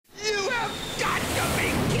to be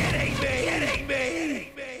kidding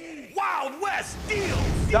me! Wild West Deals!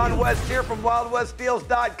 Don West here from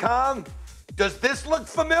WildWestDeals.com. Does this look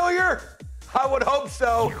familiar? I would hope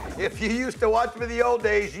so. If you used to watch me the old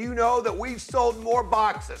days, you know that we've sold more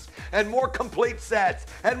boxes and more complete sets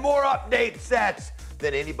and more update sets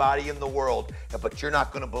than anybody in the world. But you're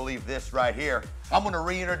not gonna believe this right here. I'm gonna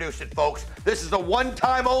reintroduce it, folks. This is a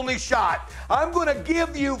one-time only shot. I'm gonna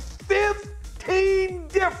give you 15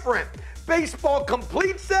 different baseball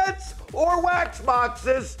complete sets or wax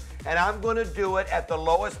boxes, and I'm gonna do it at the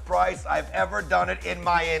lowest price I've ever done it in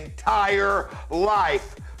my entire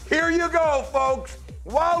life. Here you go, folks.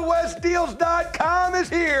 WildWestDeals.com is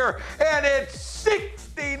here, and it's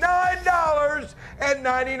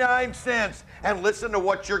 $69.99. And listen to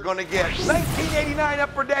what you're gonna get. 1989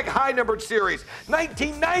 Upper Deck High Numbered Series,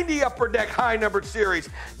 1990 Upper Deck High Numbered Series,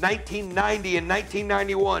 1990 and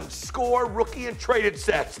 1991 Score Rookie and Traded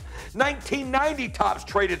Sets, 1990 Topps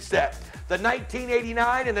Traded Set, the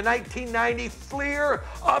 1989 and the 1990 Fleer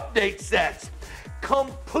Update Sets.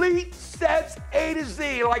 Complete sets A to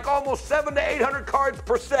Z, like almost 700 to 800 cards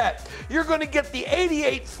per set. You're gonna get the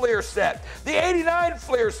 88 Fleer set, the 89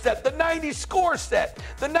 Fleer set, the 90 Score set,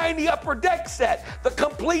 the 90 Upper Deck set, the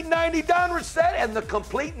complete 90 Donruss set, and the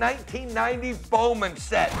complete 1990 Bowman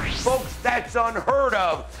set. Folks, that's unheard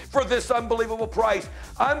of for this unbelievable price.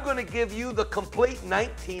 I'm gonna give you the complete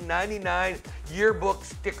 1999 Yearbook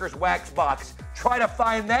Stickers Wax Box. Try to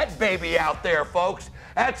find that baby out there, folks.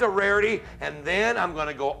 That's a rarity. And then I'm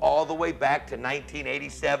gonna go all the way back to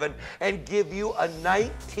 1987 and give you a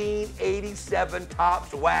 1987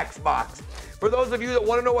 Topps Wax Box. For those of you that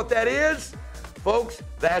wanna know what that is, folks,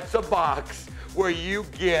 that's a box where you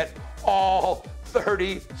get all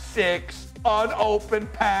 36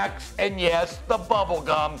 unopened packs, and yes, the bubble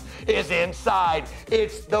gum is inside.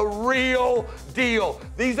 It's the real deal.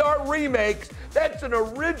 These aren't remakes. That's an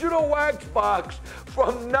original wax box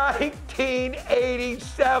from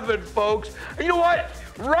 1987, folks. And you know what?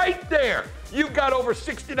 Right there, you've got over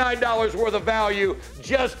 $69 worth of value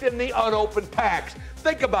just in the unopened packs.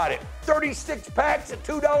 Think about it, 36 packs at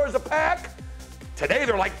 $2 a pack. Today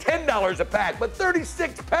they're like $10 a pack, but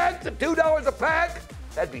 36 packs at $2 a pack?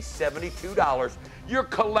 That'd be $72. You're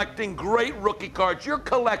collecting great rookie cards. You're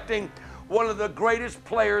collecting one of the greatest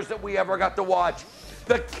players that we ever got to watch.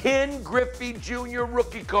 The Ken Griffey Jr.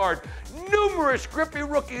 rookie card. Numerous Griffey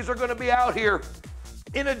rookies are gonna be out here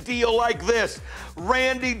in a deal like this.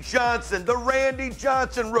 Randy Johnson, the Randy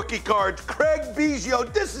Johnson rookie cards. Craig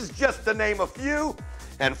Biggio, this is just to name a few.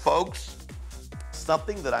 And folks,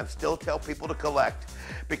 something that I still tell people to collect,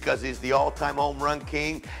 because he's the all-time home run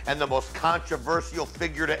king and the most controversial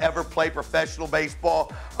figure to ever play professional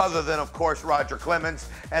baseball, other than, of course, Roger Clemens,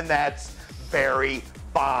 and that's Barry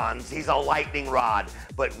Bonds. He's a lightning rod,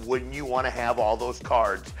 but wouldn't you want to have all those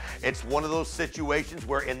cards? It's one of those situations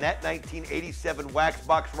where in that 1987 wax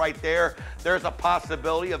box right there, there's a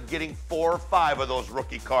possibility of getting 4 or 5 of those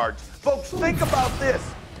rookie cards. Folks, think about this.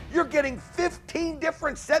 You're getting 15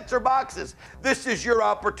 different sets or boxes. This is your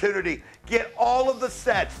opportunity. Get all of the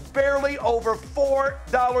sets, barely over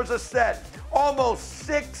 $4 a set, almost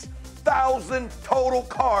 6,000 total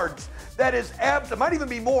cards. That is it might even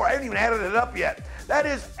be more. I haven't even added it up yet. That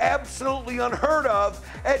is absolutely unheard of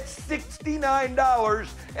at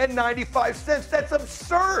 $69.95. That's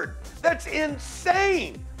absurd. That's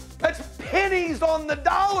insane. That's pennies on the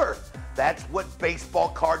dollar. That's what baseball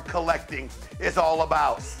card collecting is all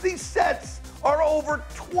about. These sets are over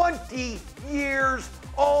 20 years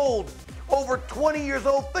old. Over 20 years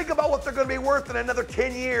old. Think about what they're going to be worth in another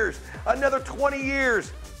 10 years, another 20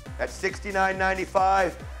 years. At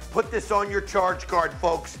 $69.95, put this on your charge card,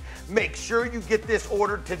 folks. Make sure you get this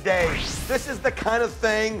ordered today. This is the kind of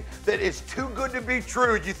thing that is too good to be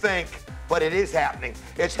true, you think, but it is happening.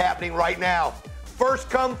 It's happening right now. First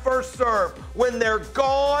come, first serve. When they're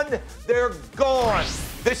gone, they're gone.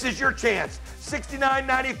 This is your chance.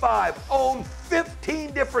 $69.95. Own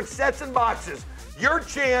 15 different sets and boxes. Your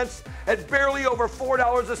chance at barely over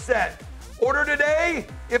 $4 a set. Order today.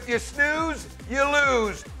 If you snooze, you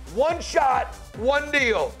lose. One shot, one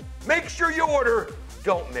deal. Make sure you order.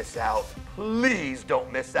 Don't miss out. Please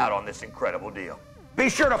don't miss out on this incredible deal. Be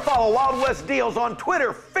sure to follow Wild West Deals on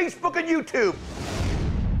Twitter, Facebook, and YouTube.